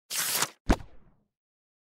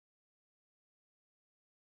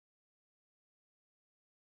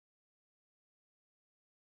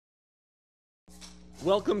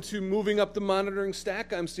Welcome to Moving Up the Monitoring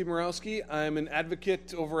Stack. I'm Steve Murawski. I'm an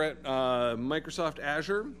advocate over at Microsoft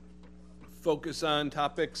Azure. Focus on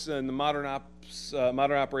topics in the modern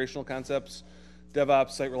operational concepts,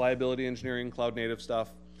 DevOps, site reliability engineering, cloud native stuff.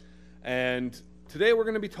 And today we're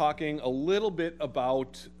going to be talking a little bit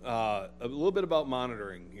about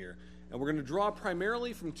monitoring here. And we're going to draw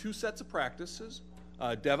primarily from two sets of practices,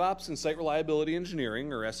 DevOps and site reliability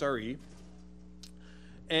engineering, or SRE.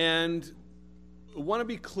 And I want to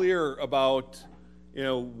be clear about,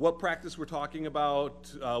 what practice we're talking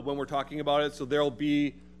about when we're talking about it. So there'll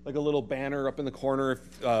be like a little banner up in the corner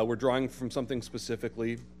if we're drawing from something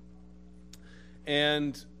specifically.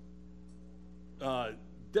 And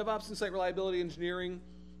DevOps and site reliability engineering.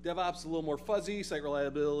 DevOps is a little more fuzzy. Site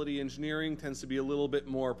reliability engineering tends to be a little bit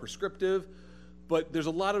more prescriptive. But there's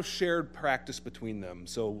a lot of shared practice between them.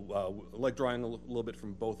 So I like drawing a little bit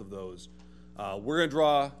from both of those. We're going to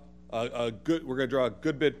draw a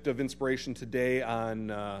good bit of inspiration today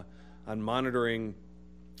on monitoring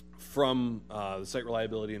from the site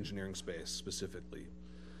reliability engineering space specifically.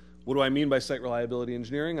 What do I mean by site reliability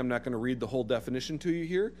engineering? I'm not going to read the whole definition to you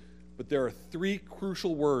here, but there are three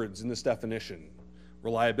crucial words in this definition: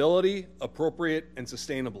 reliability, appropriate, and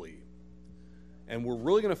sustainably. And we're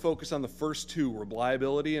really going to focus on the first two,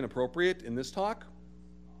 reliability and appropriate, in this talk,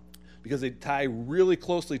 because they tie really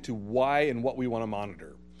closely to why and what we want to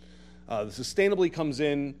monitor. The sustainably comes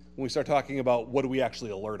in when we start talking about what do we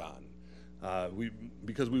actually alert on.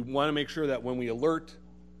 Because we want to make sure that when we alert,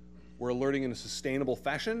 we're alerting in a sustainable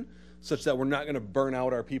fashion, such that we're not going to burn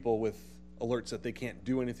out our people with alerts that they can't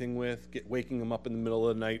do anything with, waking them up in the middle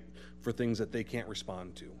of the night for things that they can't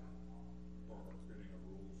respond to.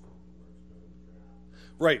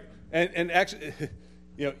 Right, and actually,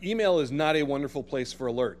 email is not a wonderful place for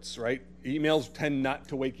alerts, right? Emails tend not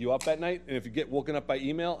to wake you up at night, and if you get woken up by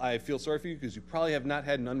email, I feel sorry for you because you probably have not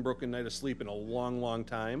had an unbroken night of sleep in a long, long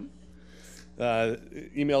time.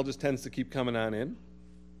 Email just tends to keep coming on in.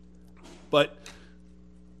 But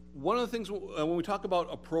one of the things when we talk about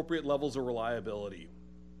appropriate levels of reliability,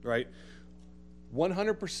 right?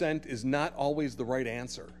 100% is not always the right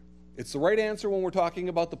answer. It's the right answer when we're talking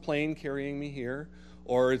about the plane carrying me here,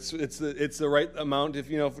 or it's the right amount if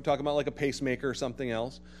we're talking about like a pacemaker or something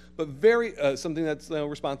else, but something that's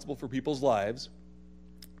responsible for people's lives.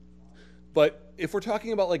 But if we're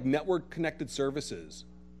talking about like network connected services,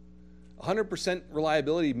 100%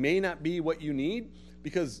 reliability may not be what you need,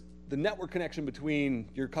 because the network connection between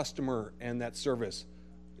your customer and that service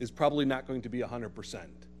is probably not going to be 100%,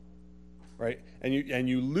 right? And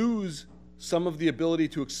you lose some of the ability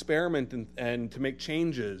to experiment and to make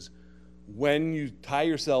changes when you tie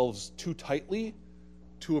yourselves too tightly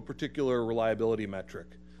to a particular reliability metric.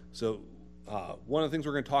 So one of the things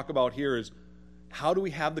we're going to talk about here is how do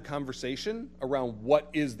we have the conversation around what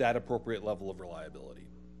is that appropriate level of reliability.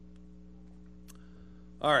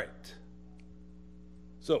 All right.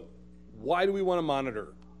 So why do we want to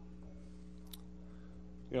monitor?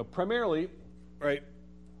 Primarily, right,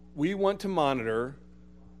 we want to monitor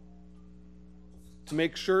to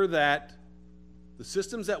make sure that the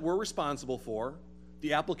systems that we're responsible for,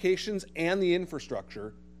 the applications and the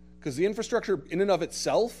infrastructure, because the infrastructure in and of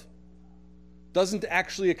itself doesn't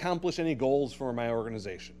actually accomplish any goals for my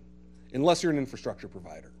organization, unless you're an infrastructure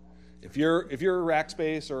provider. If you're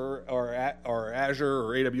Rackspace or Azure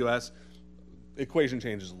or AWS, equation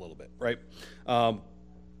changes a little bit, right?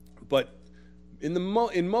 But in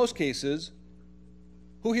most cases,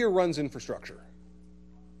 who here runs infrastructure?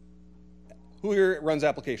 Who here runs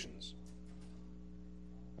applications?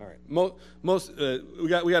 All right,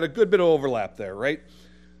 we got a good bit of overlap there, right?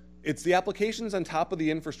 It's the applications on top of the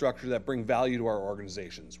infrastructure that bring value to our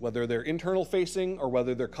organizations, whether they're internal facing or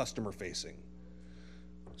whether they're customer facing.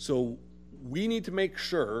 So we need to make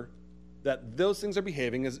sure that those things are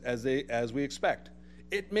behaving as we expect.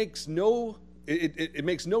 It makes no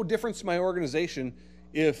difference to my organization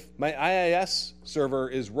if my IaaS server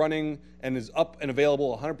is running and is up and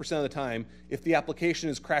available 100% of the time if the application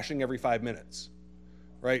is crashing every 5 minutes.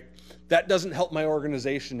 Right? That doesn't help my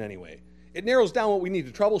organization anyway. It narrows down what we need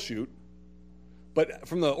to troubleshoot, but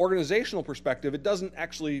from the organizational perspective, it doesn't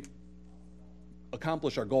actually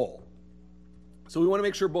accomplish our goal. So we want to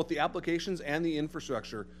make sure both the applications and the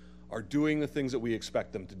infrastructure are doing the things that we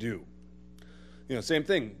expect them to do. Same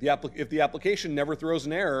thing. If the application never throws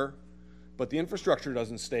an error, but the infrastructure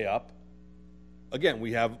doesn't stay up, again,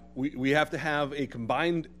 we have to have a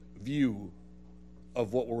combined view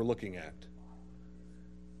of what we're looking at.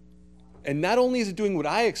 And not only is it doing what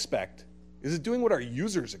I expect, is it doing what our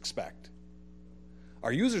users expect?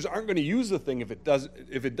 Our users aren't going to use the thing if it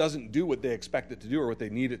doesn't do what they expect it to do or what they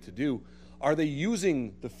need it to do. Are they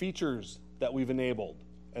using the features that we've enabled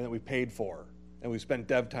and that we paid for and we've spent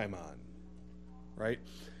dev time on, right?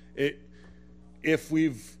 If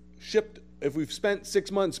we've spent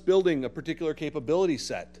 6 months building a particular capability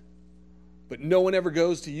set, but no one ever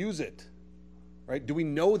goes to use it, right? Do we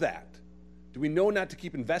know that? Do we know not to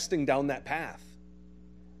keep investing down that path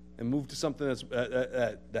and move to something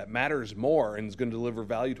that matters more and is going to deliver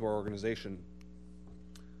value to our organization?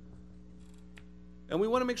 And we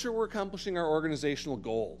want to make sure we're accomplishing our organizational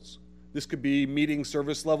goals. This could be meeting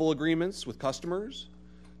service level agreements with customers.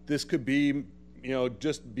 This could be,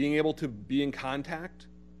 just being able to be in contact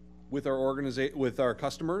with our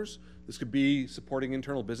customers. This could be supporting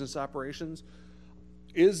internal business operations.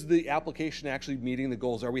 Is the application actually meeting the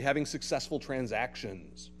goals? Are we having successful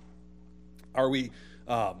transactions? Are we,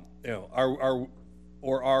 or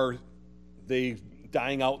are they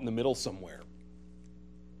dying out in the middle somewhere?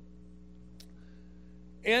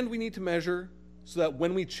 And we need to measure so that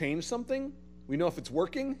when we change something, we know if it's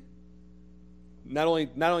working, not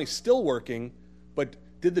only still working, but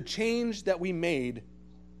did the change that we made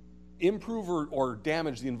improve or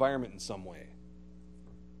damage the environment in some way?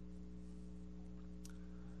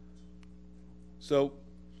 So,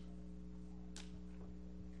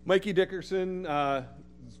 Mikey Dickerson has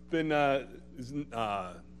been, I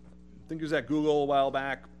think he was at Google a while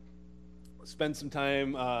back, spent some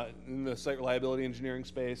time in the site reliability engineering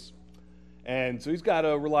space. And so he's got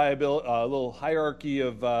a little hierarchy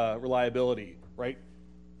of reliability, right?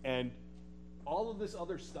 And all of this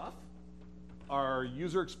other stuff, our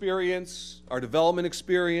user experience, our development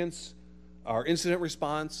experience, our incident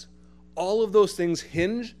response, all of those things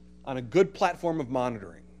hinge on a good platform of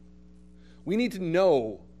monitoring. We need to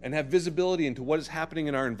know and have visibility into what is happening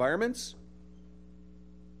in our environments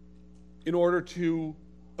in order to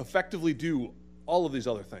effectively do all of these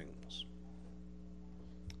other things.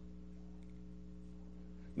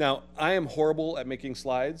 Now, I am horrible at making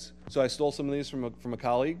slides, so I stole some of these from a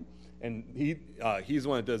colleague, and he's the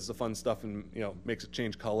one that does the fun stuff and makes it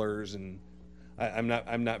change colors, and I'm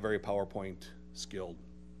not very PowerPoint skilled.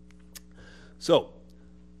 So,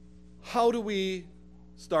 how do we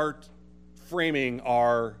start framing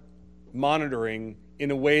our monitoring in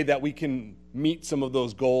a way that we can meet some of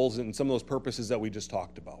those goals and some of those purposes that we just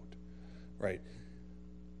talked about, right?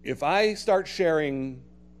 If I start sharing,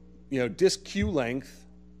 disk queue length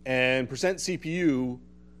and percent CPU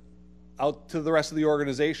out to the rest of the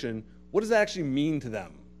organization, what does that actually mean to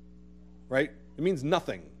them, right? It means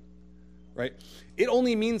nothing, right? It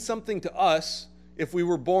only means something to us if we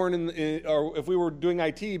were born or if we were doing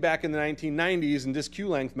IT back in the 1990s and disk queue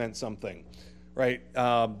length meant something, right?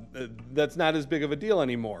 That's not as big of a deal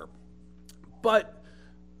anymore. But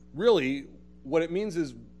really, what it means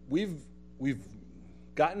is we've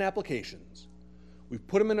gotten applications, we've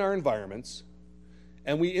put them in our environments,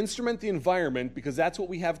 and we instrument the environment because that's what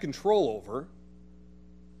we have control over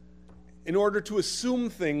in order to assume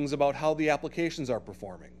things about how the applications are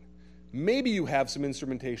performing. Maybe you have some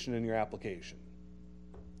instrumentation in your application.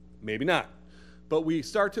 Maybe not. But we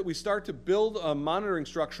start to build a monitoring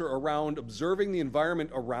structure around observing the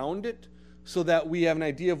environment around it so that we have an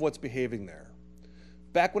idea of what's behaving there.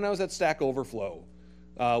 Back when I was at Stack Overflow,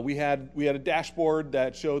 we had a dashboard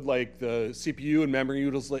that showed like the CPU and memory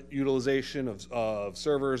utilization of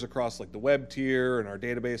servers across like the web tier and our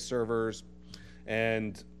database servers.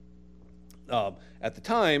 And at the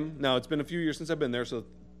time, now it's been a few years since I've been there, so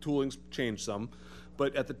tooling's changed some.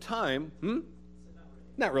 But at the time,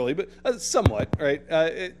 not really, but somewhat,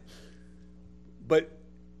 right? But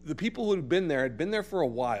the people who had been there for a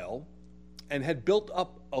while and had built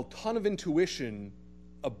up a ton of intuition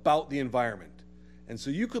about the environment. And so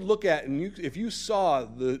you could look at, and if you saw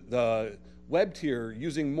the web tier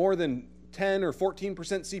using more than 10 or 14%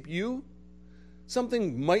 CPU,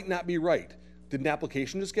 something might not be right. Did an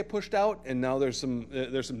application just get pushed out and now there's some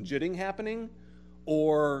jitting happening?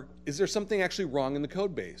 Or is there something actually wrong in the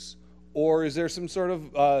code base? Or is there some sort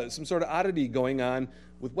of oddity going on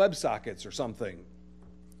with WebSockets or something?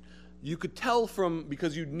 You could tell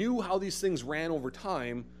because you knew how these things ran over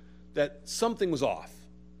time, that something was off.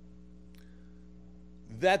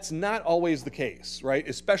 That's not always the case, right?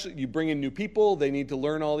 Especially you bring in new people, they need to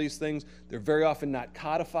learn all these things. They're very often not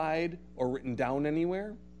codified or written down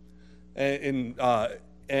anywhere. And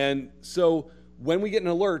so when we get an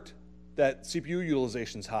alert that CPU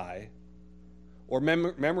utilization's high or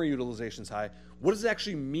memory utilization's high, what does it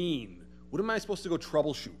actually mean? What am I supposed to go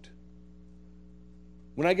troubleshoot?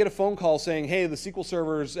 When I get a phone call saying, hey, the SQL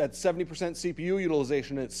server's at 70% CPU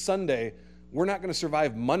utilization and it's Sunday, we're not going to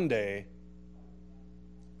survive Monday,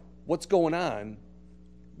 what's going on,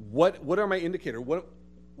 what are my indicators,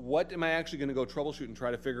 what am I actually going to go troubleshoot and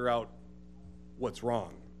try to figure out what's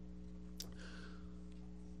wrong.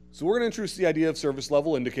 So we're going to introduce the idea of service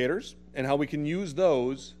level indicators and how we can use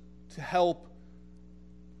those to help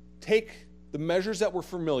take the measures that we're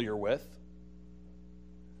familiar with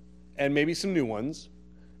and maybe some new ones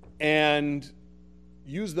and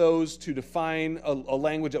use those to define a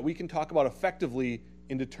language that we can talk about effectively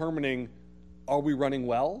in determining, are we running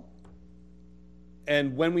well?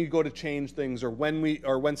 And when we go to change things, or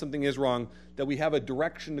when something is wrong, that we have a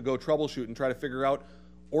direction to go troubleshoot and try to figure out,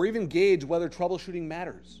 or even gauge whether troubleshooting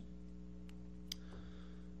matters.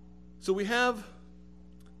 So we have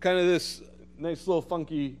kind of this nice little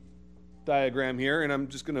funky diagram here, and I'm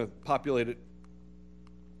just going to populate it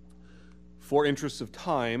for interests of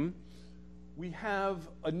time. We have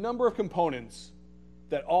a number of components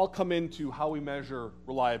that all come into how we measure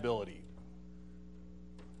reliability.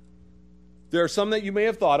 There are some that you may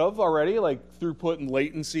have thought of already, like throughput and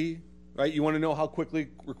latency, right? You want to know how quickly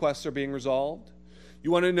requests are being resolved.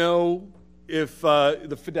 You want to know if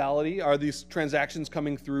the fidelity, are these transactions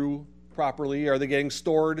coming through properly? Are they getting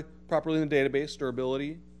stored properly in the database,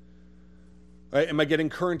 durability? Right? Am I getting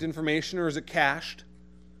current information, or is it cached?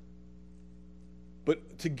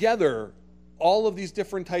 But together, all these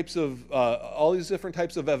different types of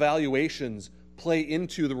evaluations play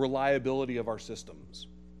into the reliability of our systems.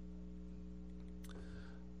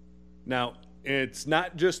 Now, it's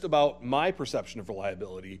not just about my perception of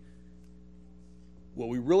reliability. What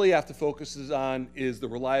we really have to focus on is the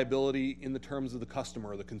reliability in the terms of the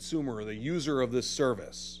customer, the consumer, the user of this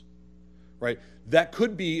service, right? That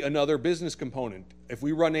could be another business component. If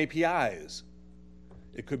we run APIs,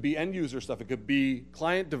 it could be end user stuff. It could be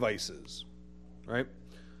client devices, right?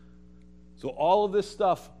 So all of this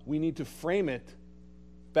stuff, we need to frame it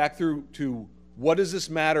back through to what does this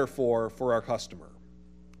matter for our customer?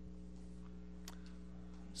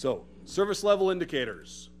 So, service level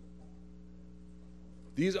indicators.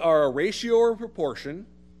 These are a ratio or proportion.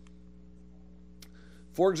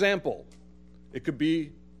 For example, it could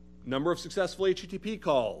be number of successful HTTP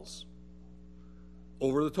calls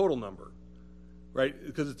over the total number, right?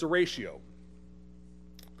 Because it's a ratio.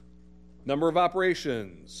 Number of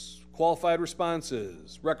operations, qualified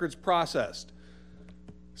responses, records processed.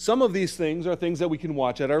 Some of these things are things that we can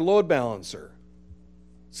watch at our load balancer.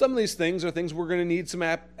 Some of these things are things we're going to need some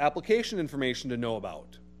application information to know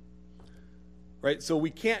about, right? So we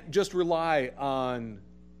can't just rely on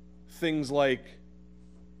things like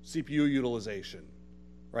CPU utilization,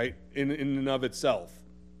 right, in and of itself.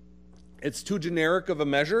 It's too generic of a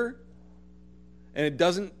measure, and it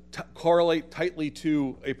doesn't correlate tightly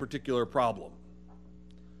to a particular problem.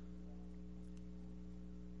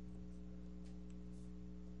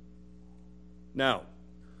 Now,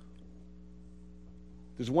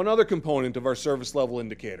 there's one other component of our service level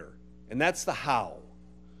indicator, and that's the how.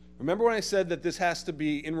 Remember when I said that this has to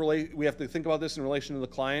be we have to think about this in relation to the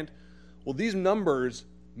client? Well, these numbers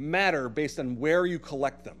matter based on where you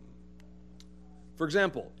collect them. For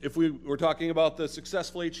example, if we were talking about the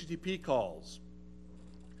successful HTTP calls,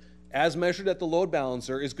 as measured at the load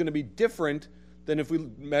balancer is going to be different than if we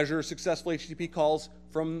measure successful HTTP calls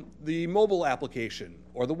from the mobile application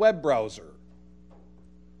or the web browser,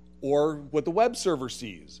 or what the web server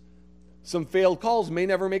sees. Some failed calls may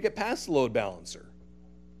never make it past the load balancer,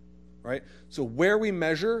 right? So where we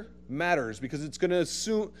measure matters, because it's going to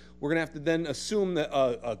assume, we're going to have to then assume that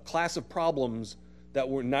a class of problems that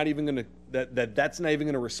we're not even going to, that's not even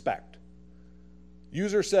going to respect.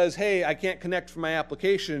 User says, hey, I can't connect from my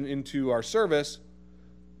application into our service,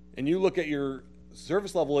 and you look at your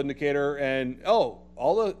service level indicator and, oh,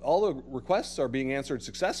 all the requests are being answered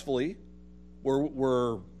successfully.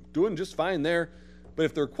 We're doing just fine there. But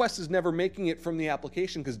if the request is never making it from the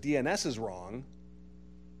application because DNS is wrong,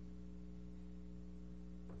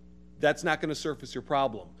 that's not going to surface your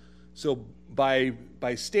problem. So by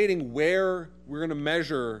stating where we're going to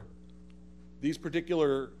measure these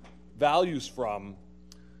particular values from,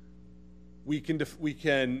 we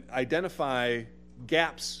can identify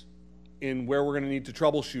gaps in where we're going to need to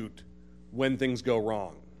troubleshoot when things go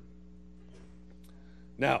wrong.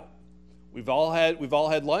 Now, we've all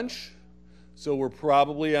had lunch, so we're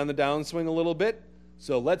probably on the downswing a little bit.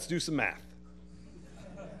 So let's do some math.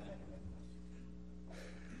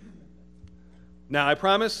 Now, I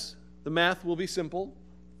promise the math will be simple.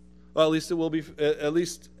 Well, at least it will be. At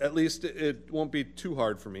least it won't be too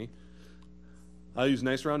hard for me. I'll use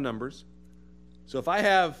nice round numbers. So if I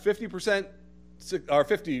have 50% or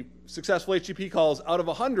 50 successful HTTP calls out of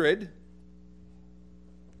 100,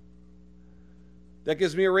 that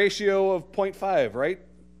gives me a ratio of 0.5, right?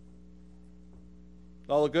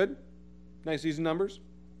 All look good? Nice, easy numbers.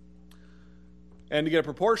 And to get a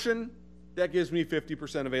proportion, that gives me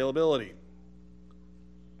 50% availability.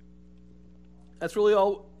 That's really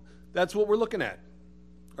all, that's what we're looking at,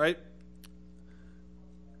 right?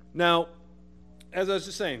 Now, as I was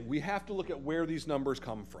just saying, we have to look at where these numbers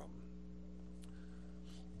come from.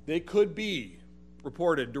 They could be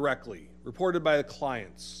reported directly, reported by the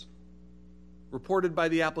clients, reported by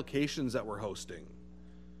the applications that we're hosting,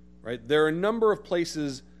 right? There are a number of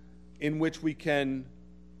places in which we can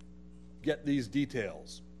get these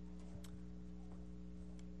details.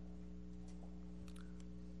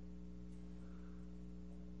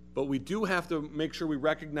 But we do have to make sure we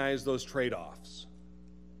recognize those trade-offs.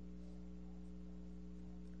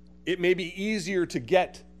 It may be easier to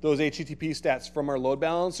get those HTTP stats from our load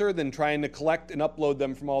balancer than trying to collect and upload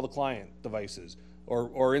them from all the client devices, or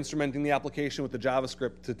instrumenting the application with the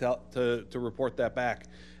JavaScript to report that back.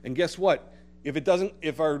 And guess what?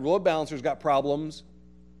 If our load balancer's got problems,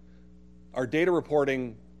 our data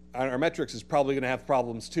reporting on our metrics is probably going to have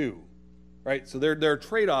problems too, right? So there are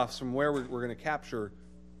trade-offs from where we're going to capture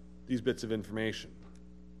these bits of information.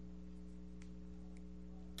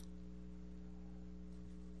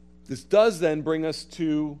 This does then bring us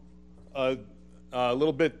to a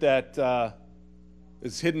little bit that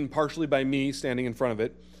is hidden partially by me standing in front of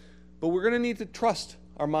it, but we're going to need to trust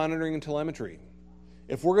our monitoring and telemetry.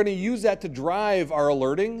 If we're going to use that to drive our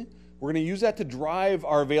alerting, we're going to use that to drive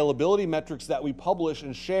our availability metrics that we publish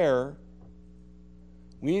and share,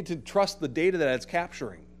 we need to trust the data that it's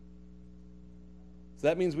capturing. So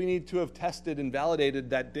that means we need to have tested and validated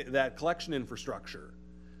that collection infrastructure.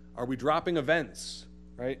 Are we dropping events,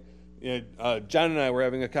 right? John and I were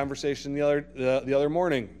having a conversation the other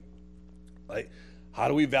morning. Like, how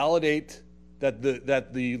do we validate that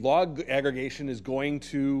the log aggregation is going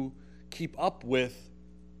to keep up with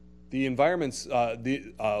the environments,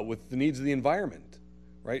 with the needs of the environment,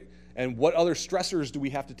 right? And what other stressors do we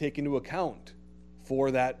have to take into account for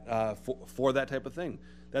that for that type of thing?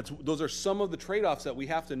 Those are some of the trade-offs that we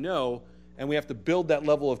have to know, and we have to build that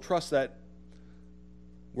level of trust that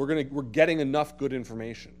we're getting enough good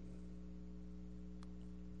information.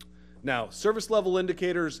 Now, service level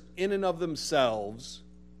indicators in and of themselves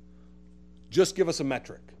just give us a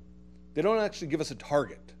metric. They don't actually give us a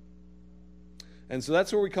target. And so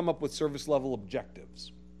that's where we come up with service level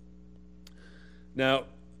objectives. Now,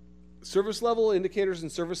 service level indicators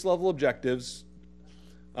and service level objectives,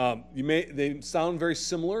 they sound very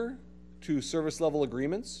similar to service level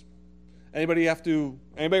agreements. Anybody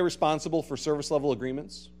responsible for service level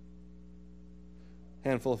agreements?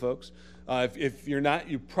 Handful of folks. If you're not,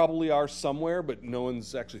 you probably are somewhere, but no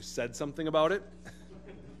one's actually said something about it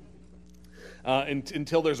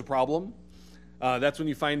until there's a problem. That's when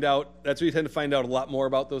you find out. That's when you tend to find out a lot more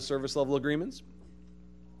about those service level agreements.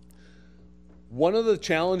 One of the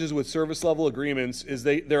challenges with service level agreements is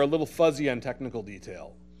they're a little fuzzy on technical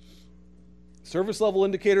detail. Service level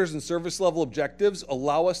indicators and service level objectives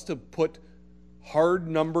allow us to put hard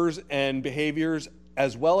numbers and behaviors,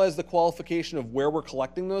 as well as the qualification of where we're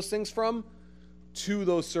collecting those things from, to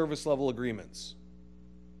those service level agreements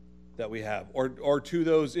that we have, or to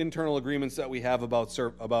those internal agreements that we have about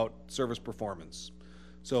service performance.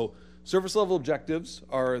 So service level objectives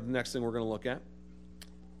are the next thing we're going to look at.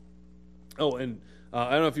 Oh, and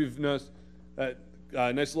I don't know if you've noticed that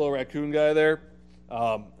nice little raccoon guy there.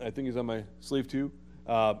 I think he's on my sleeve too.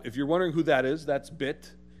 If you're wondering who that is, that's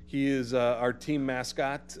Bit. He is our team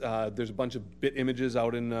mascot. There's a bunch of Bit images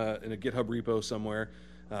out in a GitHub repo somewhere,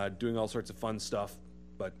 doing all sorts of fun stuff.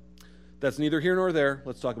 But that's neither here nor there.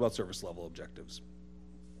 Let's talk about service level objectives.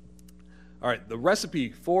 All right, the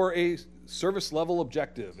recipe for a service level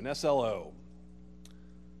objective, an SLO.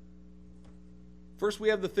 First, we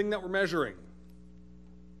have the thing that we're measuring.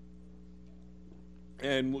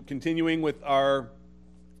 And continuing with our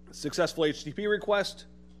successful HTTP request,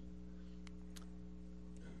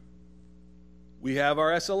 we have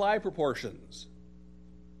our SLI proportions.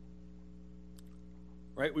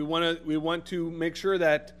 Right? We want to make sure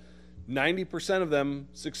that 90% of them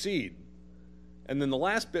succeed. And then the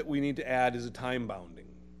last bit we need to add is a time bounding.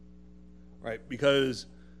 Right? Because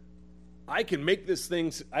I can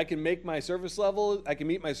make my service level, I can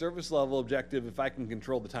meet my service level objective if I can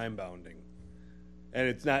control the time bounding. And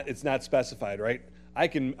it's not specified, right? I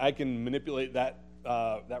can manipulate that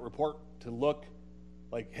report to look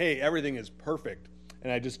like, hey, everything is perfect,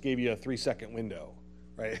 and I just gave you a 3-second window,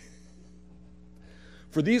 right?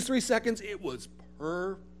 For these 3 seconds, it was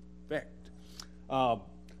perfect.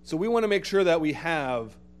 So we want to make sure that we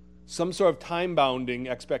have some sort of time bounding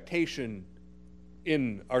expectation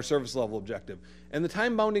in our service level objective. And the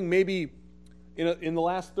time bounding may be in the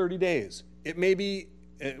last 30 days. It may be,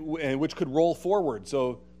 and which could roll forward.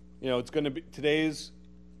 So, it's going to be today's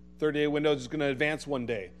 30-day window is going to advance one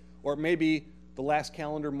day, or it may be the last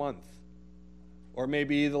calendar month, or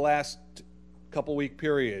maybe the last couple week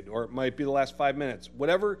period, or it might be the last 5 minutes.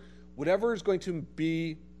 Whatever is going to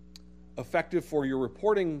be effective for your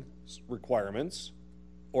reporting requirements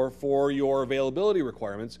or for your availability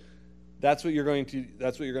requirements, that's what you're going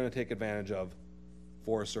to take advantage of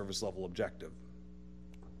for a service level objective.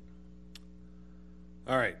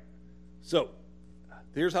 All right, so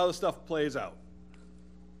here's how the stuff plays out.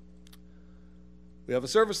 We have a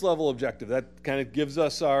service level objective that kind of gives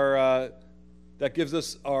us our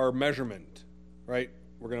measurement, right?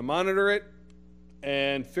 We're going to monitor it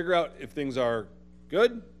and figure out if things are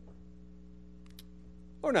good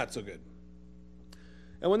or not so good.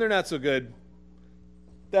 And when they're not so good,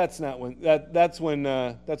 that's when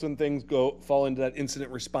things fall into that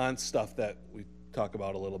incident response stuff that we talk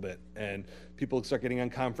about a little bit, and people start getting on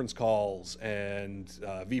conference calls, and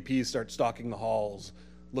VPs start stalking the halls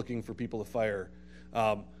looking for people to fire.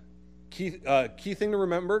 Key thing to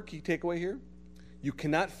remember, key takeaway here: you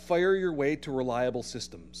cannot fire your way to reliable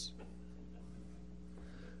systems.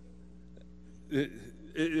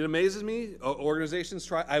 It amazes me. Organizations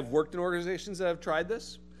try. I've worked in organizations that have tried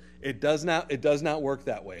this. It does not work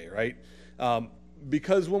that way, right?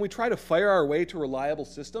 Because when we try to fire our way to reliable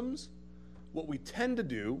systems, what we tend to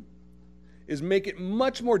do is make it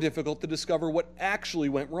much more difficult to discover what actually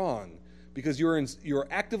went wrong, because you're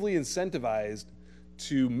actively incentivized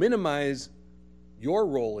to minimize your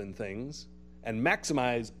role in things and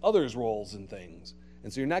maximize others' roles in things.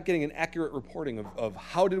 And so you're not getting an accurate reporting of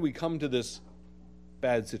how did we come to this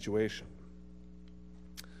bad situation.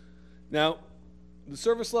 Now, the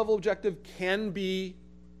service level objective can be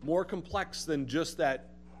more complex than just that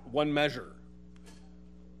one measure.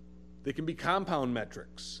 They can be compound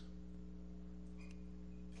metrics.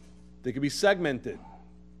 They can be segmented,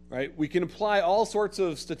 right? We can apply all sorts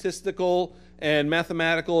of statistical and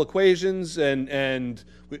mathematical equations and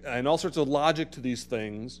all sorts of logic to these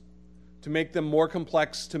things to make them more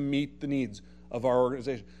complex to meet the needs of our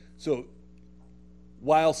organization. So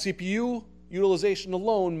while CPU utilization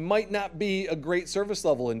alone might not be a great service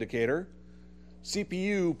level indicator,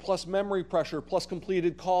 CPU plus memory pressure plus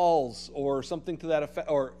completed calls or something to that effect,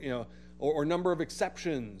 or number of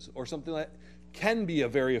exceptions or something like that can be a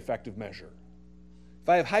very effective measure. If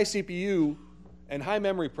I have high CPU and high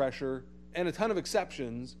memory pressure and a ton of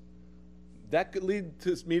exceptions, that could lead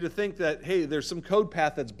me to think that, hey, there's some code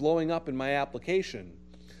path that's blowing up in my application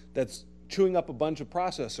that's chewing up a bunch of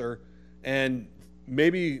processor, and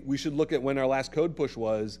maybe we should look at when our last code push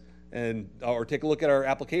was or take a look at our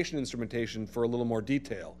application instrumentation for a little more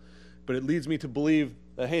detail. But it leads me to believe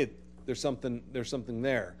that, hey, there's something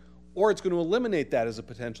there. Or it's going to eliminate that as a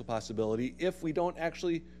potential possibility if we don't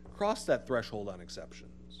actually cross that threshold on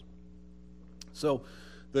exceptions. So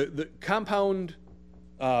the compound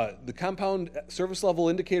service level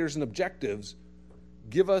indicators and objectives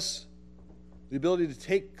give us the ability to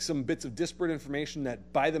take some bits of disparate information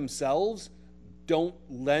that by themselves don't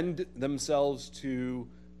lend themselves to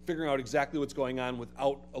figuring out exactly what's going on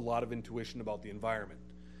without a lot of intuition about the environment.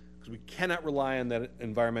 Because we cannot rely on that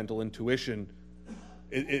environmental intuition.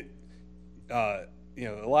 A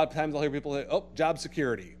lot of times I'll hear people say, oh, job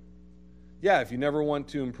security. Yeah, if you never want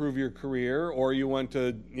to improve your career or you want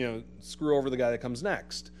to, screw over the guy that comes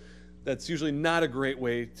next, that's usually not a great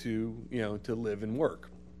way to live and work.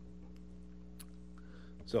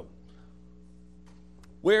 So,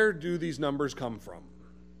 where do these numbers come from?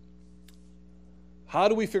 How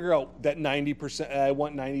do we figure out that 90%, I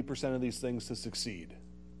want 90% of these things to succeed?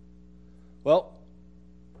 Well,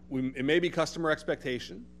 it may be customer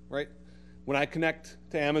expectation, right? When I connect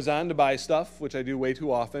to Amazon to buy stuff, which I do way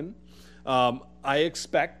too often, I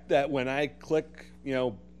expect that when I click,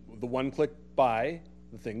 the one-click buy,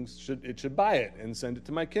 it should buy it and send it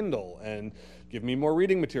to my Kindle and give me more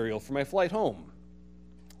reading material for my flight home.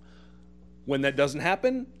 When that doesn't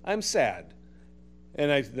happen, I'm sad, and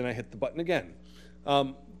then I hit the button again.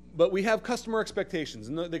 But we have customer expectations,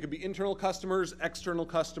 and they could be internal customers, external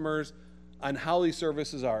customers, on how these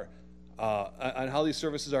services are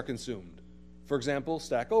consumed. For example,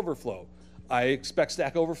 Stack Overflow. I expect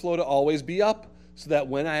Stack Overflow to always be up so that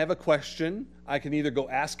when I have a question, I can either go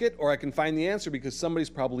ask it or I can find the answer because somebody's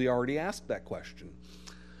probably already asked that question.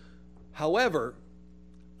 However,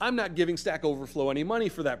 I'm not giving Stack Overflow any money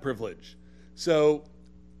for that privilege. So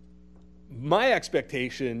my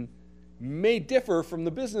expectation may differ from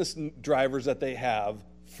the business drivers that they have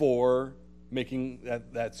for making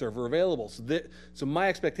that server available. So my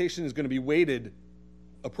expectation is going to be weighted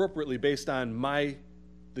appropriately based on my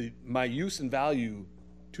use and value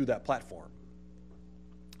to that platform.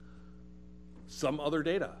 Some other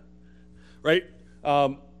data, right?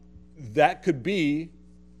 That could be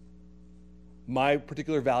my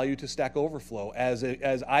particular value to Stack Overflow as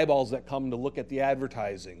eyeballs that come to look at the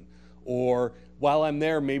advertising, or while I'm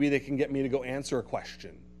there, maybe they can get me to go answer a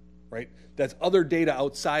question, right? That's other data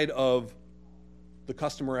outside of the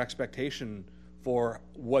customer expectation for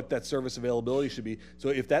what that service availability should be. So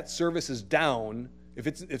if that service is down,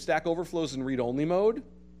 if Stack Overflow is in read-only mode,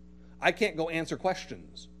 I can't go answer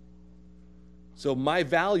questions. So my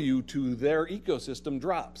value to their ecosystem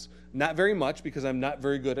drops. Not very much, because I'm not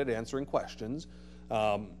very good at answering questions.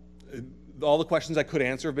 All the questions I could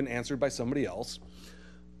answer have been answered by somebody else.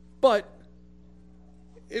 But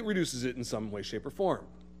it reduces it in some way, shape, or form.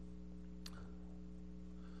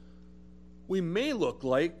 We may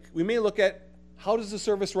look at how does the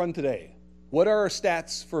service run today? What are our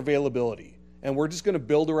stats for availability? And we're just going to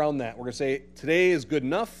build around that. We're going to say today is good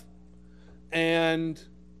enough, and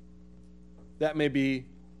that may be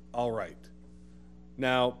all right.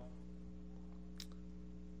 Now,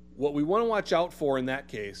 what we want to watch out for in that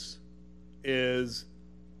case is,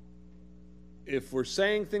 if we're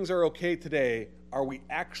saying things are okay today, are we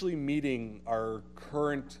actually meeting our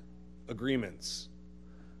current agreements?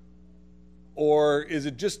 Or is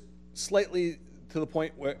it just slightly to the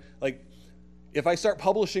point where, like, if I start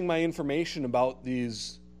publishing my information about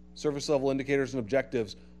these service level indicators and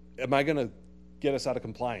objectives, am I going to get us out of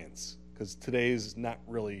compliance? Because today's not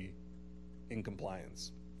really in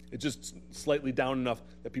compliance. It's just slightly down enough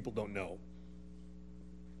that people don't know.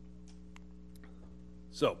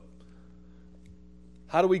 So,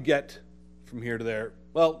 how do we get from here to there?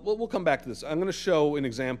 Well, we'll come back to this. I'm going to show an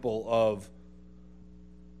example of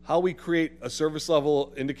how we create a service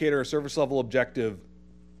level indicator, a service level objective.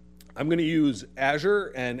 I'm going to use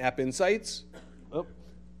Azure and App Insights. Oh.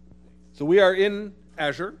 So we are in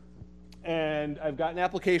Azure, and I've got an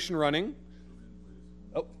application running.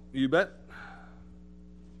 Oh, you bet.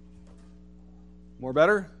 More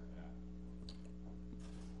better?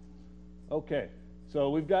 Okay,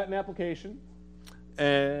 so we've got an application,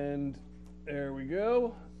 and there we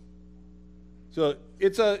go. So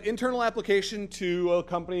it's an internal application to a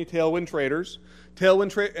company, Tailwind Traders.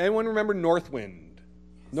 Anyone remember Northwind?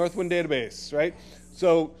 Northwind database, right?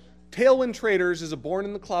 So Tailwind Traders is a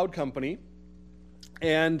born-in-the-cloud company,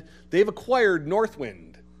 and they've acquired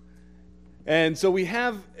Northwind. And so we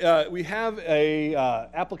have a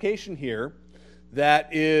application here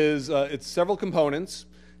that is, it's several components,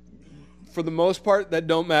 for the most part, that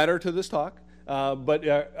don't matter to this talk. But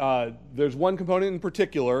there's one component in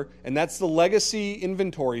particular, and that's the legacy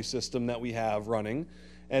inventory system that we have running.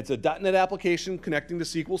 And it's a .NET application connecting to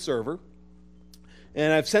SQL Server.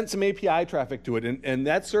 And I've sent some API traffic to it, and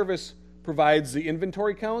that service provides the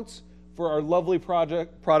inventory counts for our lovely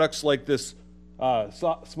products like this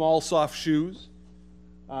small soft shoes.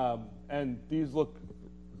 And these look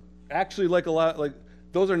actually like a lot like,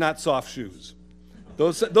 those are not soft shoes.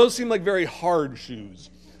 Those seem like very hard shoes.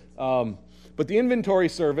 But the inventory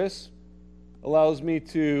service allows me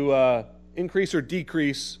to increase or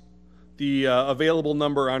decrease the available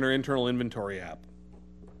number on our internal inventory app.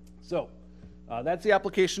 So that's the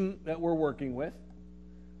application that we're working with.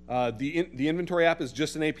 The inventory app is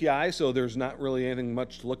just an API, so there's not really anything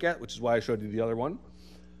much to look at, which is why I showed you the other one.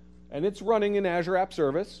 And it's running in Azure App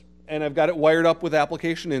Service, and I've got it wired up with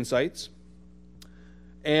Application Insights.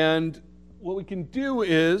 And what we can do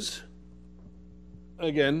is,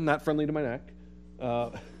 again, not friendly to my neck,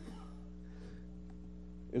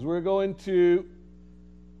 is we're going to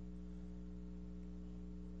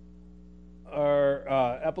our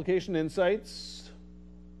Application Insights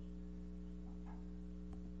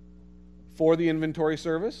for the inventory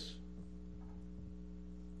service.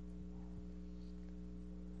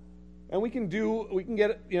 And we can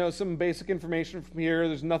get some basic information from here.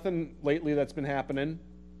 There's nothing lately that's been happening,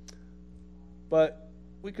 but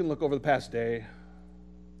we can look over the past day.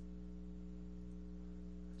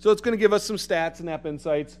 So it's going to give us some stats and App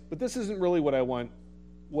Insights, but this isn't really what I want.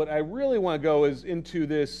 What I really want to go is into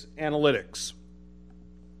this analytics.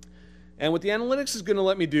 And what the analytics is going to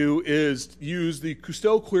let me do is use the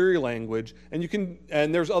Cousteau query language,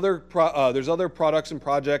 and there's other products and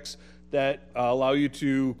projects that allow you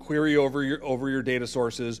to query over your data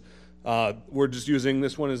sources. We're just using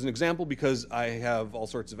this one as an example because I have all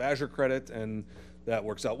sorts of Azure credit, and that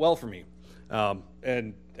works out well for me.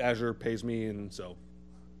 And Azure pays me, and so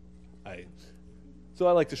I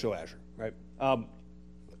like to show Azure, right?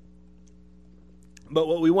 But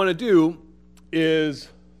what we want to do is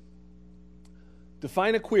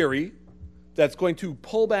define a query that's going to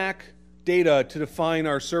pull back data to define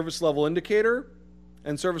our service level indicator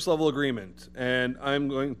and service level agreement. And I'm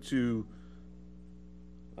going to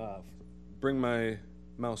bring my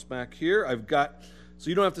mouse back here. I've got, so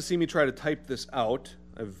you don't have to see me try to type this out.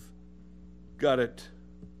 I've got it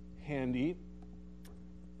handy,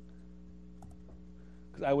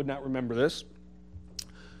 because I would not remember this.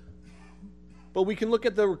 But we can look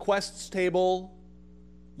at the requests table,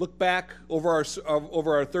 look back over our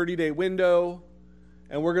 30-day window,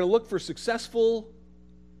 and we're going to look for successful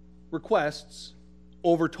requests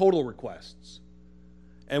over total requests.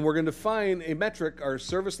 And we're going to define a metric, our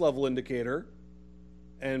service level indicator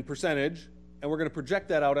and percentage, and we're going to project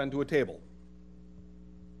that out onto a table.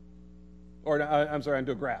 Or, I'm sorry,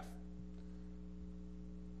 onto a graph.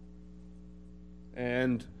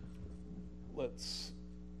 And let's...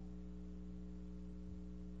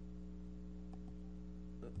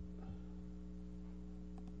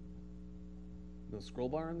 No scroll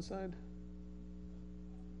bar on the side?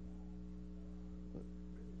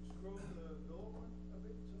 Scroll the lower one a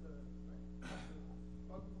bit to the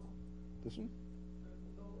right. This one?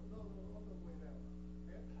 No, all the way down.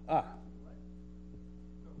 Yeah? Ah.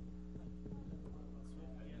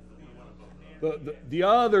 The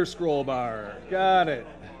other scroll bar. Got it.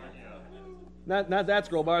 Not that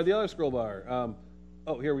scroll bar, the other scroll bar.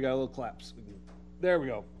 Oh, here we got a little claps. There we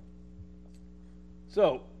go.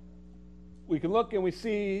 So we can look and we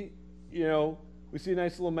see, we see a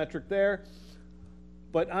nice little metric there.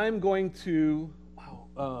 But I'm going to,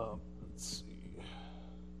 let's see.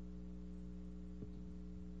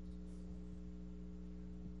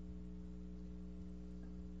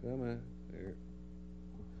 Come on, there.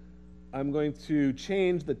 I'm going to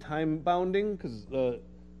change the time bounding, because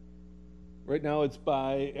right now it's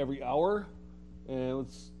by every hour. And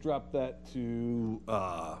let's drop that to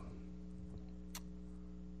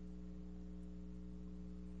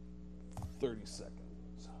 30 seconds.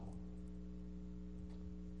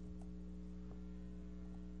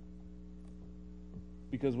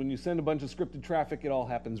 Because when you send a bunch of scripted traffic, it all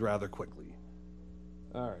happens rather quickly.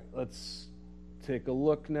 All right, let's take a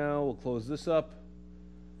look now. We'll close this up.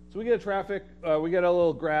 So we get we get a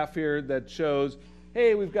little graph here that shows,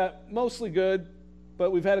 hey, we've got mostly good,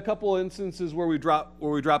 but we've had a couple instances where we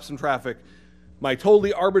drop some traffic. My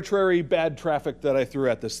totally arbitrary bad traffic that I threw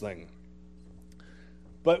at this thing.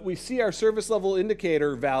 But we see our service level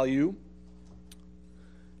indicator value,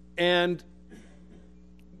 and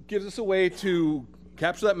gives us a way to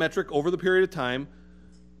capture that metric over the period of time.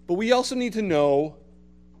 But we also need to know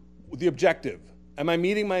the objective. Am I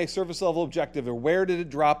meeting my service level objective, or where did it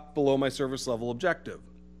drop below my service level objective?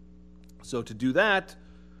 So to do that,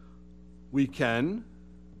 we can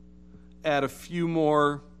add a few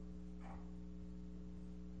more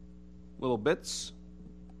little bits.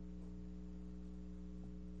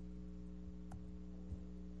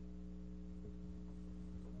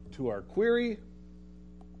 To our query.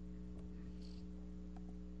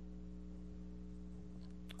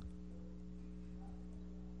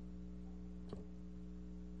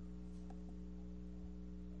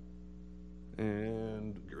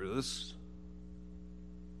 And get rid of this.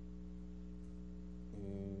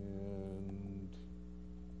 And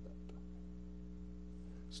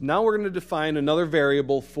so now we're going to define another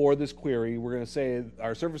variable for this query. We're going to say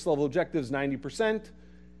our service level objective is 90%,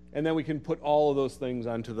 and then we can put all of those things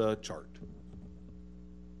onto the chart.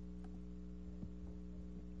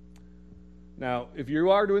 Now, if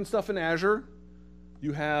you are doing stuff in Azure,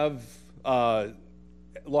 you have log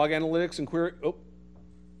analytics and query.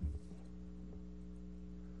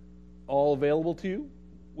 All available to you,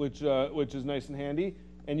 which is nice and handy.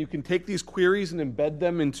 And you can take these queries and embed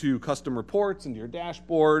them into custom reports, into your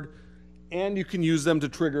dashboard, and you can use them to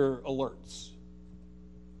trigger alerts,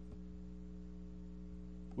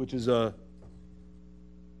 which is a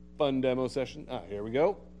fun demo session. Here we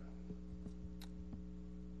go.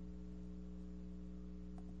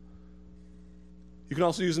 You can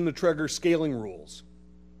also use them to trigger scaling rules.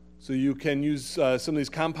 So you can use some of these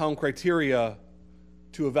compound criteria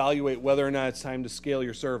to evaluate whether or not it's time to scale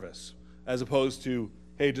your service, as opposed to,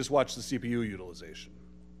 hey, just watch the CPU utilization.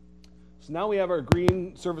 So now we have our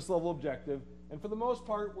green service level objective, and for the most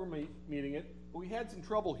part, we're meeting it, but we had some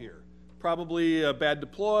trouble here. Probably a bad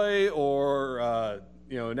deploy, or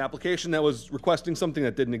an application that was requesting something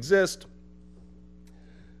that didn't exist.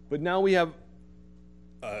 But now we have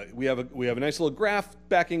a nice little graph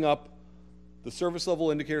backing up the service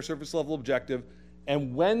level indicator, service level objective,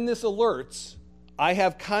 and when this alerts, I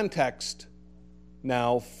have context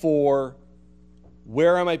now for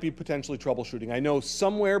where I might be potentially troubleshooting. I know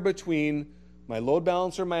somewhere between my load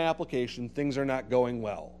balancer and my application, things are not going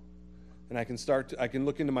well. and I can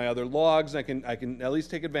look into my other logs, and I can at least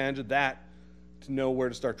take advantage of that to know where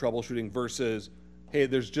to start troubleshooting versus, hey,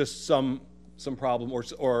 there's just some problem,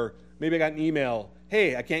 or maybe I got an email,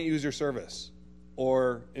 hey, I can't use your service.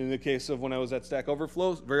 Or in the case of when I was at Stack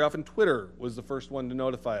Overflow, very often Twitter was the first one to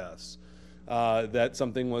notify us that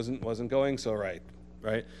something wasn't going so right.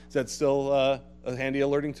 Is that still a handy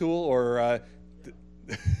alerting tool, or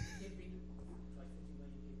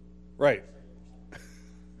right?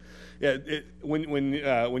 Yeah,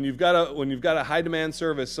 when you've got a high demand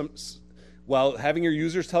service, while having your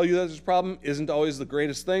users tell you that there's a problem isn't always the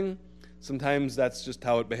greatest thing. Sometimes that's just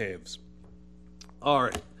how it behaves. All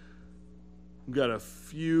right, we've got a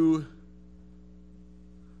few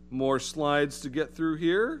more slides to get through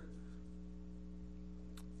here.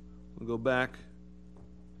 We'll go back.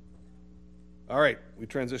 All right, we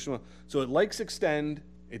transition. So it likes extend.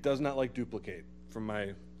 It does not like duplicate from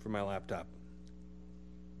my laptop.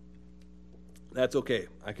 That's okay.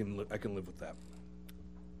 I can live with that.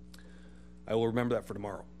 I will remember that for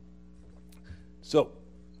tomorrow. So,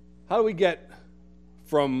 how do we get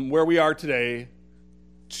from where we are today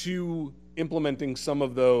to implementing some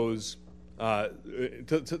of those,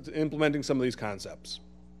 to implementing some of these concepts?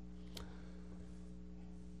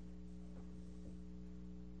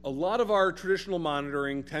 A lot of our traditional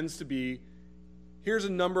monitoring tends to be, here's a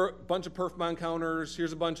bunch of perf mon counters,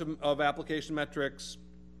 here's a bunch of application metrics,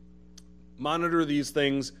 monitor these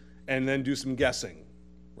things, and then do some guessing,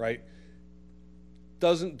 right?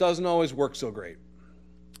 Doesn't always work so great.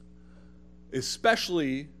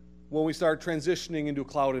 Especially when we start transitioning into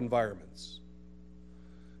cloud environments.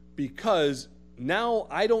 Because now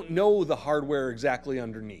I don't know the hardware exactly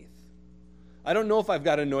underneath. I don't know if I've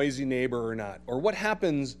got a noisy neighbor or not, or what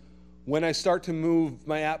happens when I start to move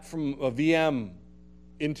my app from a VM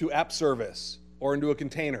into app service or into a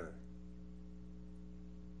container.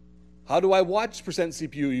 How do I watch percent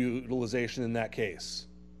CPU utilization in that case,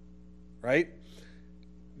 right?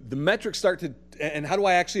 The metrics start to, and how do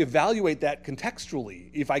I actually evaluate that contextually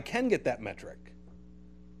if I can get that metric?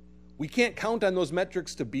 We can't count on those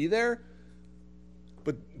metrics to be there,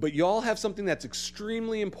 but you all have something that's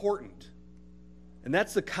extremely important. And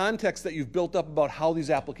that's the context that you've built up about how these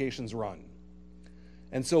applications run.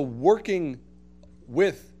 And so working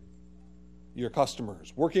with your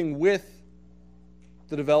customers, working with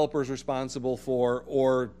the developers responsible for,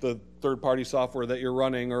 or the third-party software that you're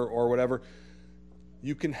running, or whatever,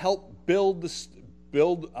 you can help build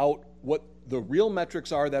out what the real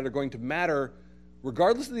metrics are that are going to matter,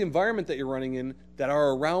 regardless of the environment that you're running in, that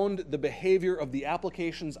are around the behavior of the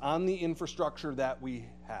applications on the infrastructure that we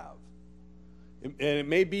have. And it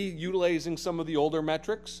may be utilizing some of the older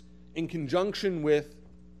metrics in conjunction with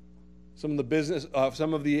some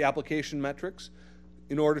of the application metrics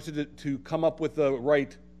in order to come up with the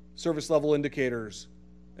right service level indicators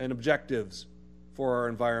and objectives for our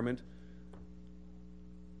environment.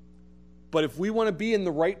 But if we want to be in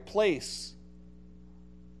the right place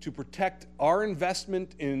to protect our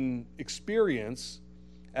investment in experience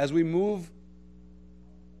as we move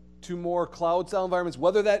to more cloud-style environments,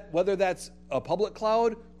 whether that's a public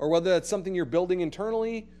cloud, or whether that's something you're building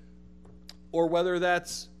internally, or whether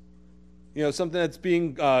that's something that's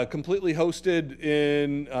being completely hosted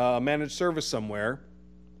in a managed service somewhere,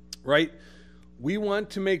 right? We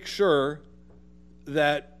want to make sure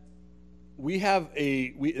that we have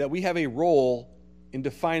a role in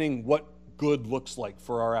defining what good looks like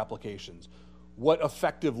for our applications, what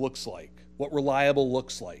effective looks like, what reliable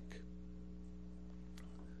looks like.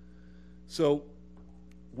 So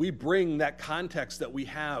we bring that context that we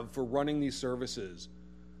have for running these services,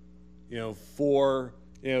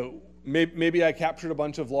 maybe I captured a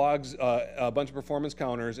bunch of logs, a bunch of performance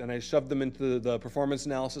counters, and I shoved them into the performance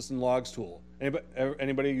analysis and logs tool.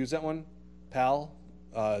 Anybody use that one? PAL,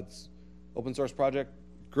 it's open source project.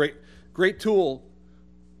 Great tool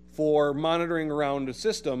for monitoring around a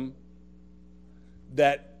system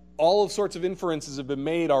that all sorts of inferences have been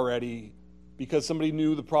made already because somebody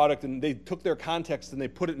knew the product and they took their context and they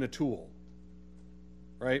put it in a tool,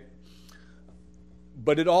 right?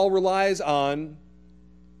 But it all relies on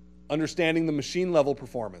understanding the machine level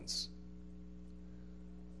performance.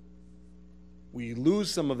 We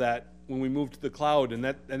lose some of that when we move to the cloud, and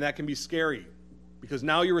that can be scary because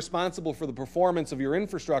now you're responsible for the performance of your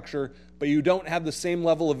infrastructure, but you don't have the same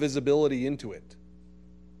level of visibility into it.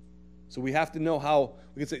 So we have to know how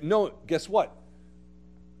we can say, no, guess what?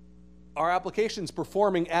 Our application's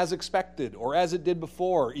performing as expected or as it did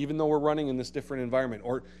before, even though we're running in this different environment.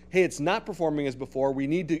 Or, hey, it's not performing as before. We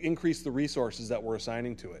need to increase the resources that we're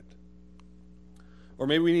assigning to it. Or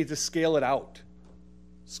maybe we need to scale it out.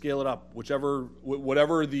 Scale it up,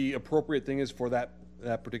 whatever the appropriate thing is for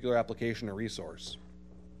that particular application or resource.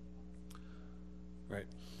 Right.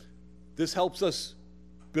 This helps us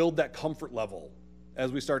build that comfort level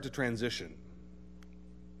as we start to transition.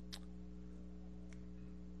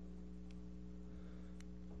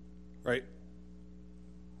 Right.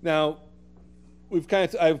 Now, I've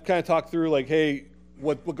kind of talked through like, hey,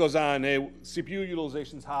 what goes on? Hey, CPU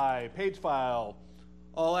utilization's high, page file,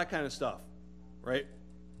 all that kind of stuff, right?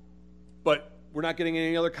 But we're not getting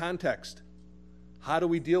any other context. How do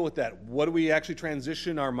we deal with that? What do we actually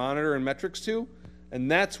transition our monitor and metrics to? And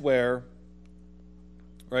that's where,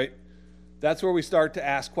 right? That's where we start to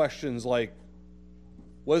ask questions like,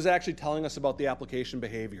 what is it actually telling us about the application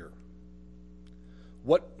behavior?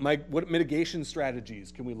 What mitigation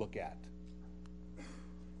strategies can we look at?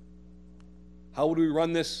 How would we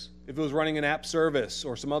run this if it was running an app service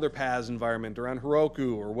or some other PaaS environment or on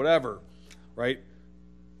Heroku or whatever, right?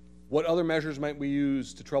 What other measures might we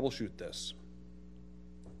use to troubleshoot this?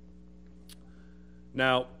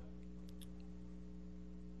 Now,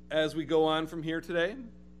 as we go on from here today,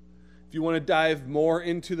 if you want to dive more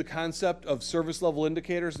into the concept of service level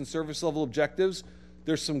indicators and service level objectives,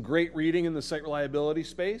 there's some great reading in the site reliability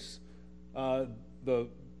space. The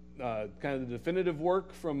kind of the definitive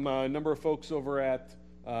work from a number of folks over at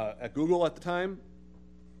Google at the time.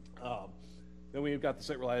 Then we've got the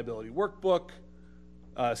site reliability workbook.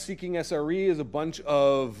 Seeking SRE is a bunch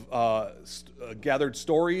of gathered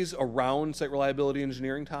stories around site reliability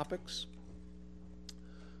engineering topics.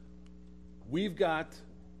 We've got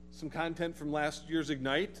some content from last year's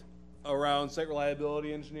Ignite around site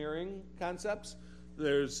reliability engineering concepts.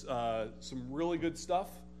 There's some really good stuff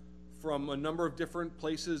from a number of different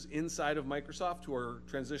places inside of Microsoft who are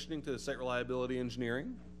transitioning to site reliability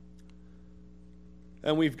engineering.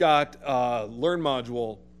 And we've got Learn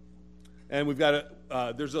module. And we've got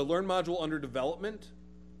there's a Learn module under development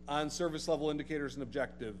on service level indicators and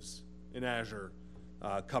objectives in Azure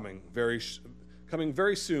coming very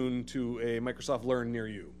soon to a Microsoft Learn near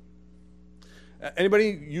you.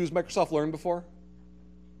 Anybody used Microsoft Learn before?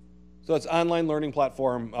 So it's an online learning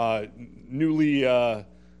platform, newly or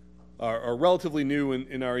relatively new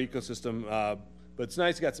in our ecosystem, but it's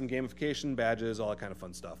nice. You got some gamification, badges, all that kind of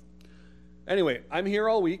fun stuff. Anyway, I'm here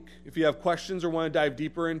all week. If you have questions or want to dive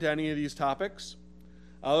deeper into any of these topics,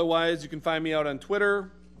 otherwise you can find me out on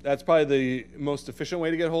Twitter. That's probably the most efficient way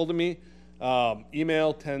to get a hold of me.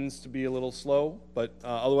 Email tends to be a little slow, but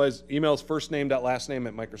otherwise, email is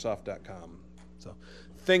firstname.lastname@microsoft.com. So,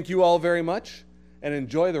 thank you all very much, and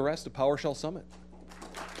enjoy the rest of PowerShell Summit.